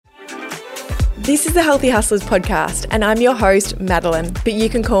This is the Healthy Hustlers podcast, and I'm your host, Madeline, but you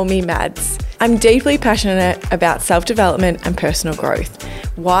can call me Mads. I'm deeply passionate about self-development and personal growth.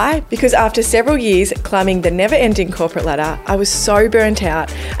 Why? Because after several years climbing the never-ending corporate ladder, I was so burnt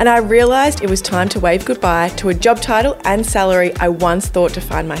out, and I realised it was time to wave goodbye to a job title and salary I once thought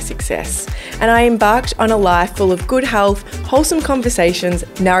defined my success. And I embarked on a life full of good health, wholesome conversations,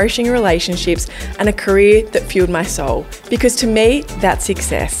 nourishing relationships, and a career that fueled my soul. Because to me, that's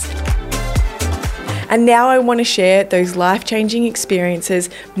success. And now I want to share those life-changing experiences,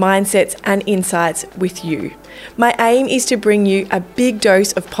 mindsets, and insights with you. My aim is to bring you a big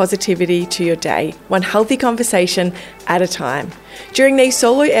dose of positivity to your day, one healthy conversation at a time. During these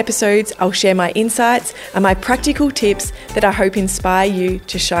solo episodes, I'll share my insights and my practical tips that I hope inspire you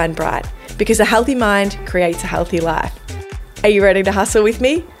to shine bright. Because a healthy mind creates a healthy life. Are you ready to hustle with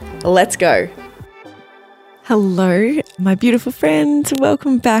me? Let's go. Hello, my beautiful friends.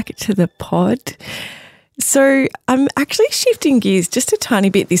 Welcome back to the pod. So I'm actually shifting gears just a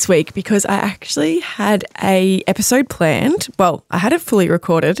tiny bit this week because I actually had an episode planned. Well, I had it fully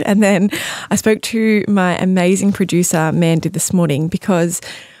recorded, and then I spoke to my amazing producer, Mandy, this morning because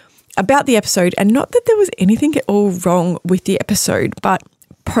about the episode, and not that there was anything at all wrong with the episode, but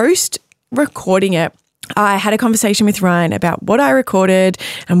post recording it, I had a conversation with Ryan about what I recorded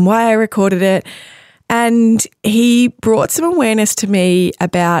and why I recorded it. And he brought some awareness to me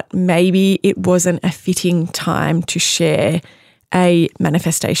about maybe it wasn't a fitting time to share a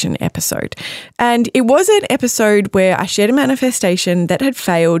manifestation episode. And it was an episode where I shared a manifestation that had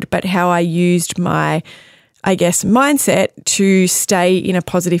failed, but how I used my, mindset to stay in a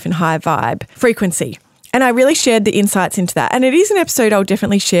positive and high vibe frequency. And I really shared the insights into that. And it is an episode I'll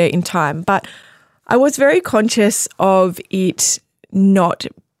definitely share in time, but I was very conscious of it not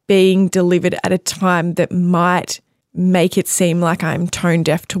being delivered at a time that might make it seem like I'm tone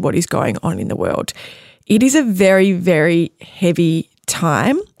deaf to what is going on in the world. It is a very, very heavy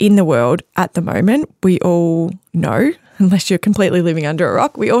time in the world at the moment. We all know, unless you're completely living under a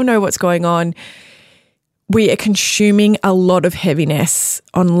rock, we all know what's going on. We are consuming a lot of heaviness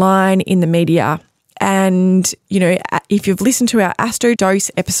online, in the media. And, if you've listened to our Astro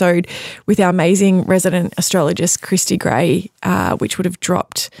Dose episode with our amazing resident astrologist, Christy Gray, which would have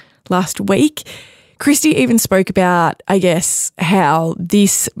dropped last week, Christy even spoke about, how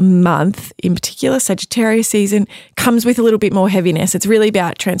this month, in particular, Sagittarius season, comes with a little bit more heaviness. It's really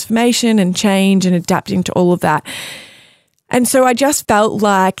about transformation and change and adapting to all of that. And so I just felt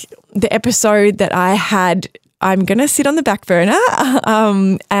like the episode that I had, I'm going to sit on the back burner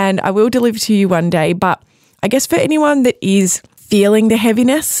and I will deliver to you one day. But I guess for anyone that is feeling the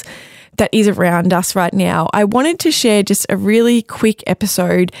heaviness that is around us right now, I wanted to share just a really quick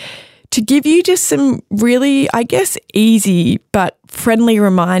episode to give you just some really, easy but friendly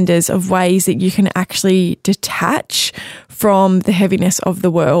reminders of ways that you can actually detach from the heaviness of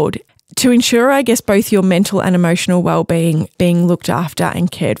the world to ensure, both your mental and emotional well-being being looked after and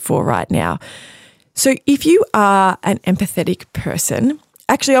cared for right now. So if you are an empathetic person,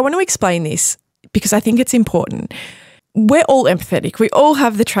 actually, I want to explain this because I think it's important. We're all empathetic. We all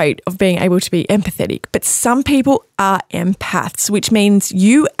have the trait of being able to be empathetic, but some people are empaths, which means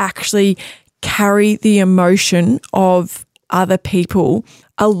you actually carry the emotion of other people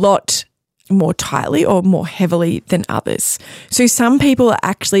a lot more tightly or more heavily than others. So some people are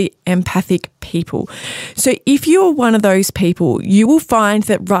actually empathic people. So if you're one of those people, you will find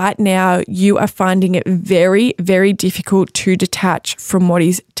that right now you are finding it very, very difficult to detach from what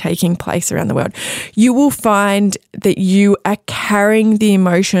is taking place around the world. You will find that you are carrying the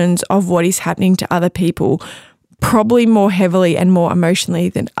emotions of what is happening to other people probably more heavily and more emotionally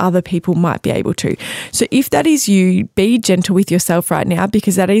than other people might be able to. So if that is you, be gentle with yourself right now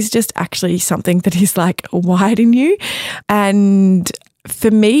because that is just actually something that is like wired in you. And for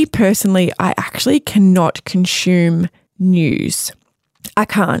me personally, I actually cannot consume news. I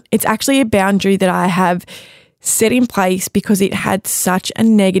can't. It's actually a boundary that I have set in place because it had such a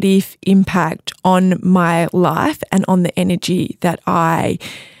negative impact on my life and on the energy that I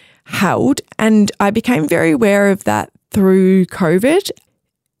held. And I became very aware of that through COVID,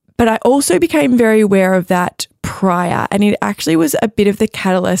 but I also became very aware of that prior. And it actually was a bit of the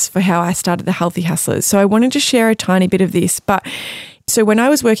catalyst for how I started the Healthy Hustlers. So I wanted to share a tiny bit of this. But so when I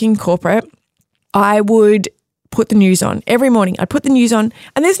was working corporate, I would put the news on every morning. I'd put the news on,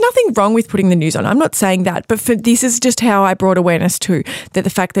 and there's nothing wrong with putting the news on. I'm not saying that, but this is just how I brought awareness to that, the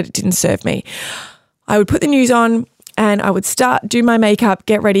fact that it didn't serve me. I would put the news on, and I would do my makeup,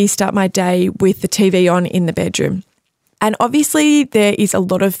 get ready, start my day with the TV on in the bedroom. And obviously there is a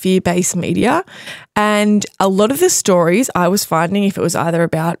lot of fear-based media, and a lot of the stories I was finding, if it was either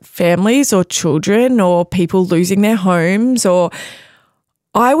about families or children or people losing their homes, or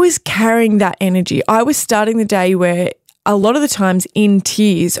I was carrying that energy. I was starting the day where a lot of the times in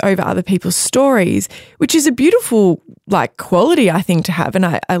tears over other people's stories, which is a beautiful quality, I think, to have. And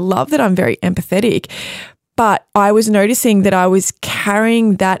I love that I'm very empathetic. But I was noticing that I was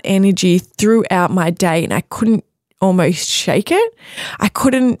carrying that energy throughout my day, and I couldn't almost shake it. I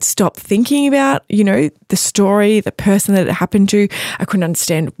couldn't stop thinking about, the story, the person that it happened to. I couldn't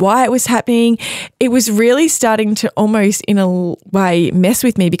understand why it was happening. It was really starting to almost, in a way, mess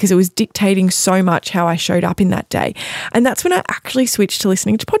with me because it was dictating so much how I showed up in that day. And that's when I actually switched to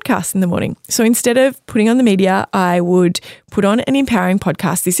listening to podcasts in the morning. So instead of putting on the media, I would put on an empowering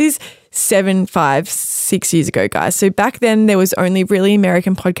podcast. This is 6 years ago, guys. So back then there was only really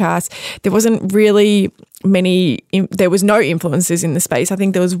American podcasts. There wasn't really there was no influencers in the space. I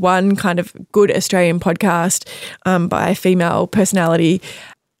think there was one kind of good Australian podcast by a female personality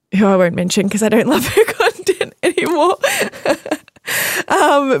who I won't mention because I don't love her content anymore.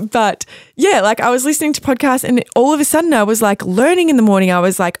 But yeah, I was listening to podcasts, and all of a sudden I was learning in the morning. I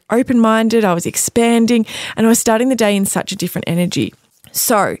was open-minded, I was expanding, and I was starting the day in such a different energy.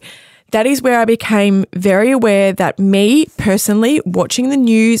 So that is where I became very aware that me personally watching the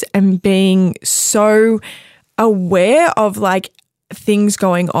news and being so aware of things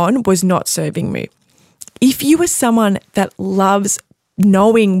going on was not serving me. If you are someone that loves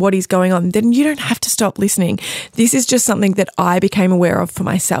knowing what is going on, then you don't have to stop listening. This is just something that I became aware of for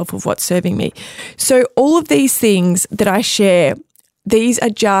myself, of what's serving me. So all of these things that I share, these are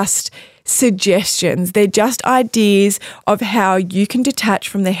just suggestions. They're just ideas of how you can detach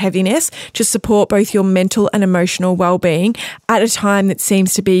from the heaviness to support both your mental and emotional well-being at a time that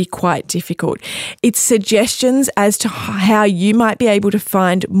seems to be quite difficult. It's suggestions as to how you might be able to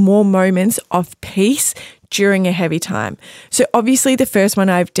find more moments of peace during a heavy time. So obviously the first one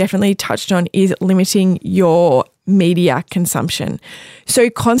I've definitely touched on is limiting your media consumption. So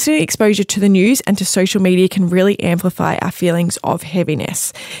constant exposure to the news and to social media can really amplify our feelings of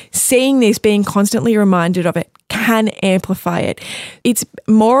heaviness. Seeing this, being constantly reminded of it, can amplify it. It's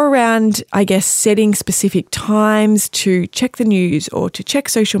more around, I guess, setting specific times to check the news or to check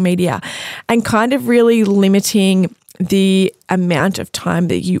social media, and kind of really limiting the amount of time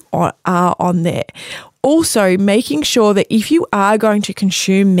that you are on there. Also, making sure that if you are going to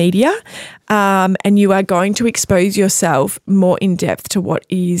consume media and you are going to expose yourself more in depth to what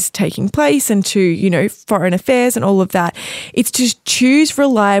is taking place and to, foreign affairs and all of that, it's to choose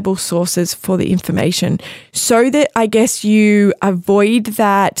reliable sources for the information so that I guess you avoid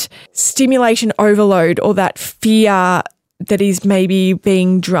that stimulation overload or that fear that is maybe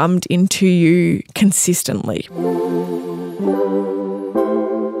being drummed into you consistently.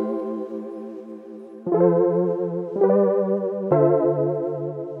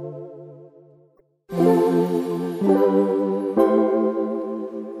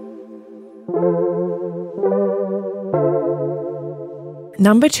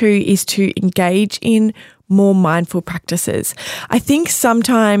 Number 2 is to engage in more mindful practices. I think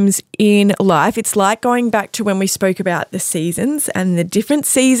sometimes in life, it's like going back to when we spoke about the seasons and the different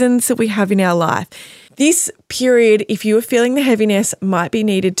seasons that we have in our life. This period, if you are feeling the heaviness, might be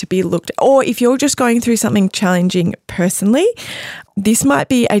needed to be looked at, or if you're just going through something challenging personally, this might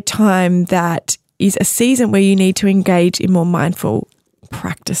be a time that is a season where you need to engage in more mindful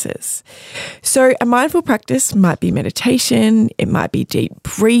practices. So a mindful practice might be meditation, it might be deep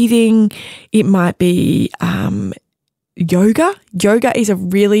breathing, it might be yoga. Yoga is a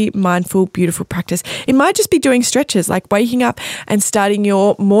really mindful, beautiful practice. It might just be doing stretches, like waking up and starting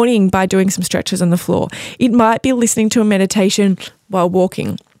your morning by doing some stretches on the floor. It might be listening to a meditation while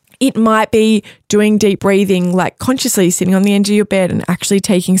walking. It might be doing deep breathing, like consciously sitting on the edge of your bed and actually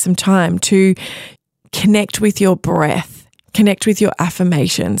taking some time to connect with your breath, connect with your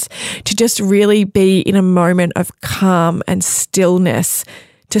affirmations, to just really be in a moment of calm and stillness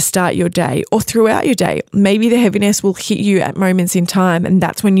to start your day or throughout your day. Maybe the heaviness will hit you at moments in time, and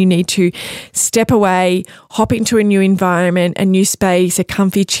that's when you need to step away, hop into a new environment, a new space, a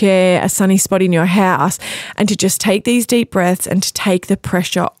comfy chair, a sunny spot in your house, and to just take these deep breaths and to take the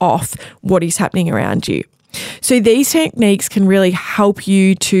pressure off what is happening around you. So these techniques can really help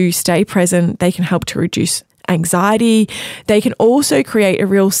you to stay present. They can help to reduce anxiety. They can also create a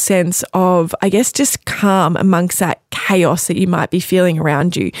real sense of, I guess, just calm amongst that chaos that you might be feeling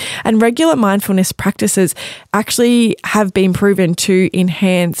around you. And regular mindfulness practices actually have been proven to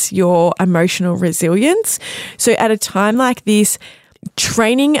enhance your emotional resilience. So at a time like this,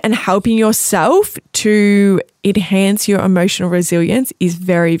 training and helping yourself to enhance your emotional resilience is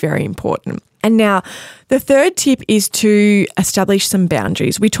very, very important. And now the third tip is to establish some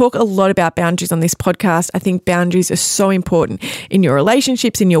boundaries. We talk a lot about boundaries on this podcast. I think boundaries are so important in your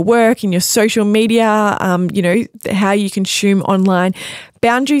relationships, in your work, in your social media, how you consume online.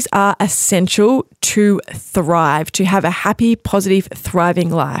 Boundaries are essential to thrive, to have a happy, positive,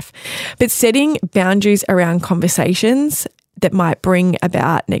 thriving life. But setting boundaries around conversations that might bring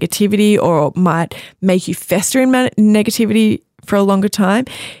about negativity or might make you fester in negativity for a longer time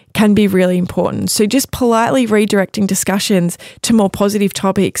can be really important. So just politely redirecting discussions to more positive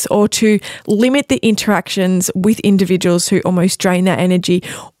topics, or to limit the interactions with individuals who almost drain that energy,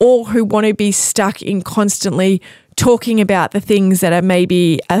 or who want to be stuck in constantly talking about the things that are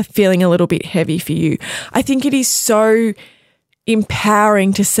maybe feeling a little bit heavy for you. I think it is so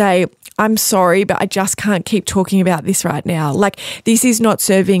empowering to say, I'm sorry, but I just can't keep talking about this right now. Like, this is not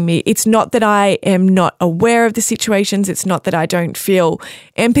serving me. It's not that I am not aware of the situations. It's not that I don't feel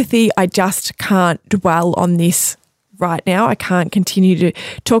empathy. I just can't dwell on this right now. I can't continue to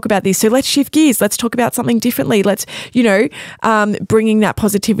talk about this. So let's shift gears. Let's talk about something differently. Let's, bringing that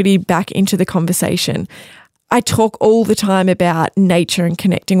positivity back into the conversation. I talk all the time about nature and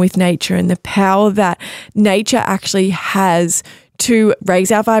connecting with nature and the power that nature actually has to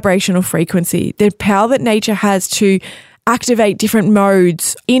raise our vibrational frequency, the power that nature has to activate different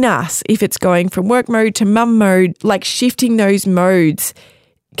modes in us. If it's going from work mode to mum mode, like shifting those modes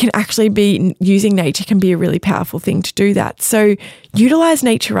can actually be, using nature can be a really powerful thing to do that. So utilize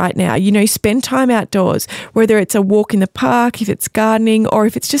nature right now, spend time outdoors, whether it's a walk in the park, if it's gardening, or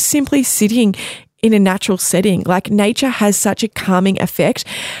if it's just simply sitting in a natural setting. Like, nature has such a calming effect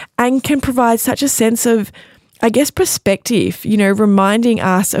and can provide such a sense of, perspective, reminding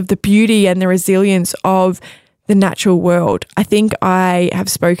us of the beauty and the resilience of the natural world. I think I have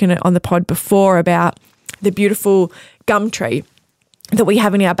spoken on the pod before about the beautiful gum tree that we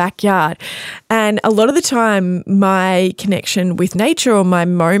have in our backyard. And a lot of the time, my connection with nature, or my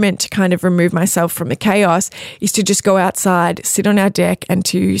moment to kind of remove myself from the chaos, is to just go outside, sit on our deck, and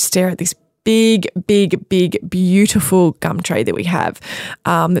to stare at this big, beautiful gum tree that we have,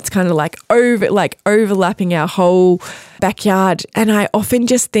 that's kind of overlapping our whole backyard. And I often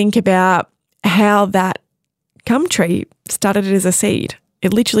just think about how that gum tree started as a seed.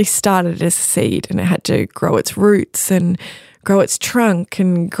 It literally started as a seed, and it had to grow its roots and grow its trunk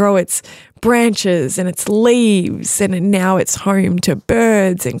and grow its branches and its leaves. And now it's home to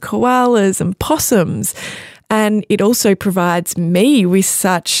birds and koalas and possums. And it also provides me with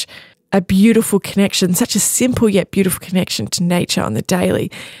such a beautiful connection, such a simple yet beautiful connection to nature on the daily.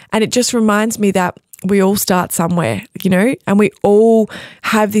 And it just reminds me that we all start somewhere, and we all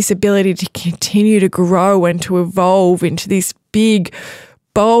have this ability to continue to grow and to evolve into this big,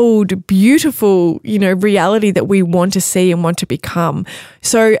 bold, beautiful, reality that we want to see and want to become.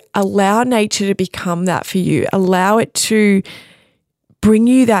 So allow nature to become that for you. Allow it to bring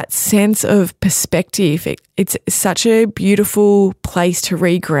you that sense of perspective. It's such a beautiful place to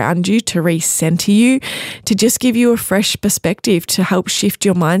reground you, to recenter you, to just give you a fresh perspective, to help shift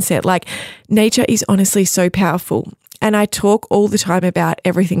your mindset. Like, nature is honestly so powerful. And I talk all the time about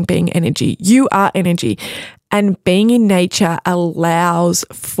everything being energy. You are energy. And being in nature allows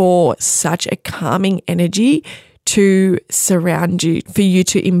for such a calming energy to surround you, for you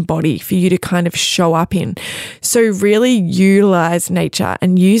to embody, for you to kind of show up in. So really utilize nature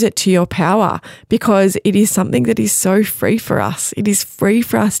and use it to your power, because it is something that is so free for us. It is free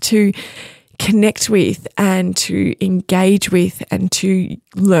for us to connect with and to engage with and to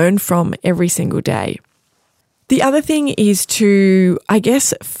learn from every single day. The other thing is to,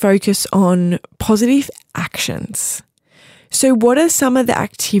 focus on positive actions. So what are some of the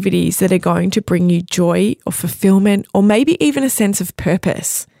activities that are going to bring you joy or fulfillment, or maybe even a sense of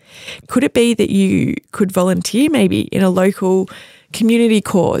purpose? Could it be that you could volunteer maybe in a local community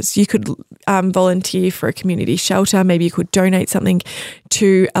cause? You could volunteer for a community shelter. Maybe you could donate something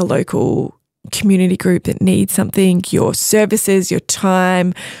to a local community group that needs something, your services, your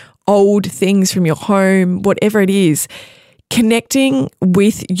time, old things from your home, whatever it is. Connecting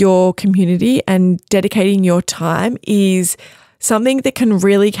with your community and dedicating your time is something that can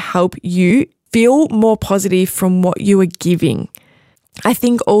really help you feel more positive from what you are giving. I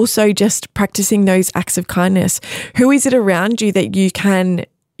think also just practicing those acts of kindness. Who is it around you that you can,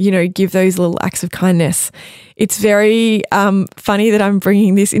 give those little acts of kindness? It's very funny that I'm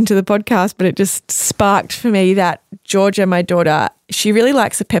bringing this into the podcast, but it just sparked for me that Georgia, my daughter, she really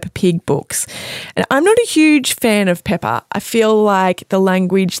likes the Peppa Pig books. And I'm not a huge fan of Peppa. I feel like the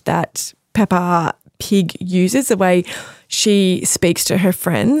language that Peppa Pig uses, the way she speaks to her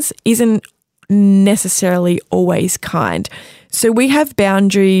friends isn't necessarily always kind. So we have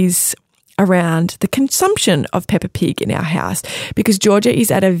boundaries around the consumption of Peppa Pig in our house because Georgia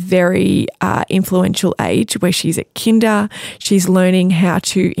is at a very influential age where she's at kinder. She's learning how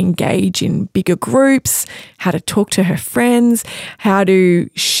to engage in bigger groups, how to talk to her friends, how to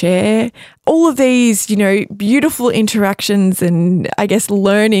share. All of these, beautiful interactions and I guess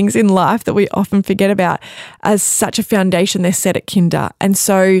learnings in life that we often forget about as such a foundation they're set at kinder. And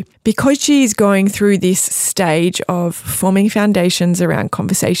so because she's going through this stage of forming foundations around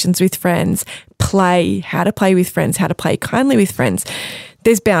conversations with friends, play, how to play with friends, how to play kindly with friends,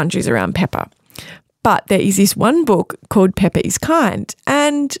 there's boundaries around Peppa. But there is this one book called Peppa is Kind,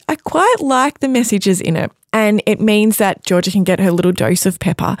 and I quite like the messages in it. And it means that Georgia can get her little dose of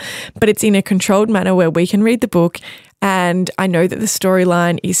Peppa, but it's in a controlled manner where we can read the book. And I know that the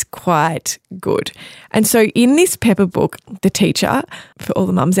storyline is quite good. And so in this Peppa book, the teacher, for all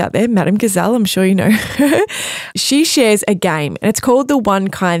the mums out there, Madam Gazelle, I'm sure you know her, she shares a game and it's called the One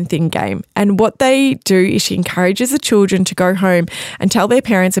Kind Thing game. And what they do is she encourages the children to go home and tell their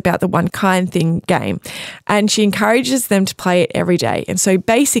parents about the One Kind Thing game. And she encourages them to play it every day. And so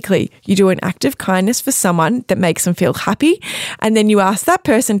basically you do an act of kindness for someone that makes them feel happy. And then you ask that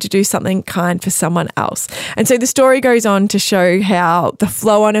person to do something kind for someone else. And so the story goes on to show how the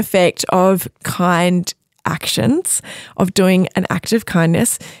flow-on effect of kind actions, of doing an act of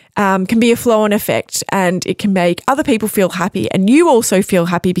kindness, can be a flow-on effect, and it can make other people feel happy and you also feel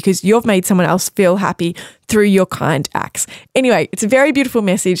happy because you've made someone else feel happy through your kind acts. Anyway, it's a very beautiful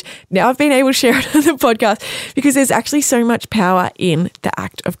message. Now I've been able to share it on the podcast because there's actually so much power in the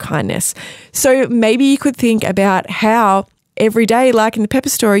act of kindness. So maybe you could think about how every day, like in the Peppa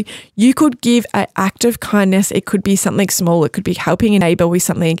story, you could give an act of kindness. It could be something small. It could be helping a neighbour with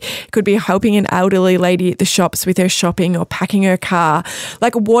something. It could be helping an elderly lady at the shops with her shopping or packing her car.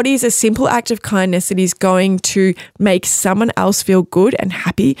 Like, what is a simple act of kindness that is going to make someone else feel good and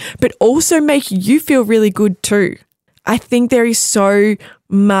happy, but also make you feel really good too? I think there is so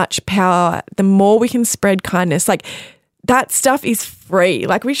much power. The more we can spread kindness, like that stuff is free.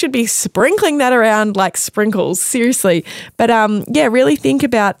 Like we should be sprinkling that around like sprinkles, seriously. But really think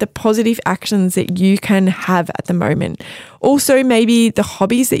about the positive actions that you can have at the moment. Also, maybe the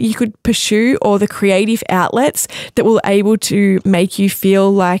hobbies that you could pursue or the creative outlets that will able to make you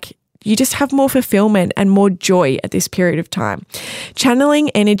feel like you just have more fulfillment and more joy at this period of time.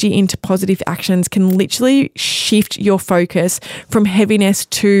 Channeling energy into positive actions can literally shift your focus from heaviness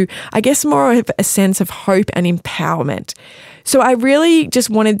to, I guess, more of a sense of hope and empowerment. So I really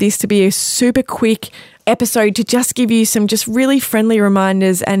just wanted this to be a super quick episode to just give you some just really friendly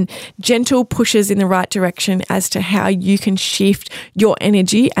reminders and gentle pushes in the right direction as to how you can shift your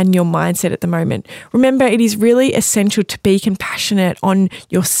energy and your mindset at the moment. Remember, it is really essential to be compassionate on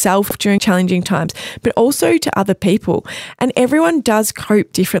yourself during challenging times, but also to other people. And everyone does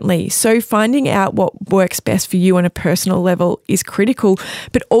cope differently. So finding out what works best for you on a personal level is critical,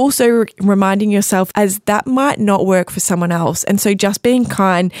 but also reminding yourself as that might not work for someone else. And so just being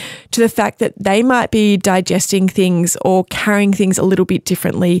kind to the fact that they might be digesting things or carrying things a little bit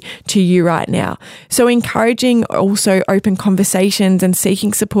differently to you right now. So encouraging also open conversations and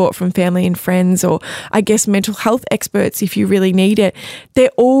seeking support from family and friends, or I guess mental health experts if you really need it. They're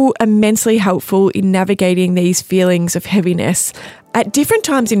all immensely helpful in navigating these feelings of heaviness. At different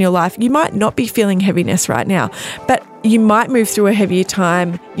times in your life, you might not be feeling heaviness right now, but you might move through a heavier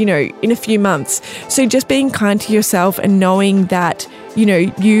time, in a few months. So just being kind to yourself and knowing that,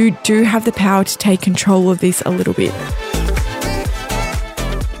 you do have the power to take control of this a little bit.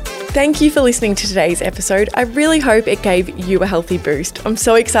 Thank you for listening to today's episode. I really hope it gave you a healthy boost. I'm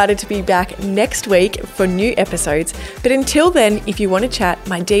so excited to be back next week for new episodes. But until then, if you want to chat,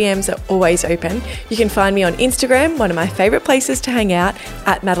 my DMs are always open. You can find me on Instagram, one of my favourite places to hang out,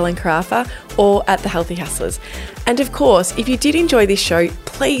 at Madeline Carafa, or at The Healthy Hustlers. And of course, if you did enjoy this show,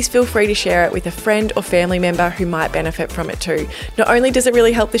 please feel free to share it with a friend or family member who might benefit from it too. Not only does it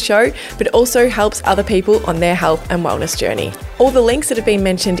really help the show, but it also helps other people on their health and wellness journey. All the links that have been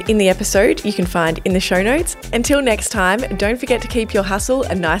mentioned in the episode you can find in the show notes. Until next time, don't forget to keep your hustle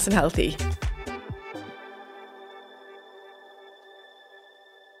nice and healthy.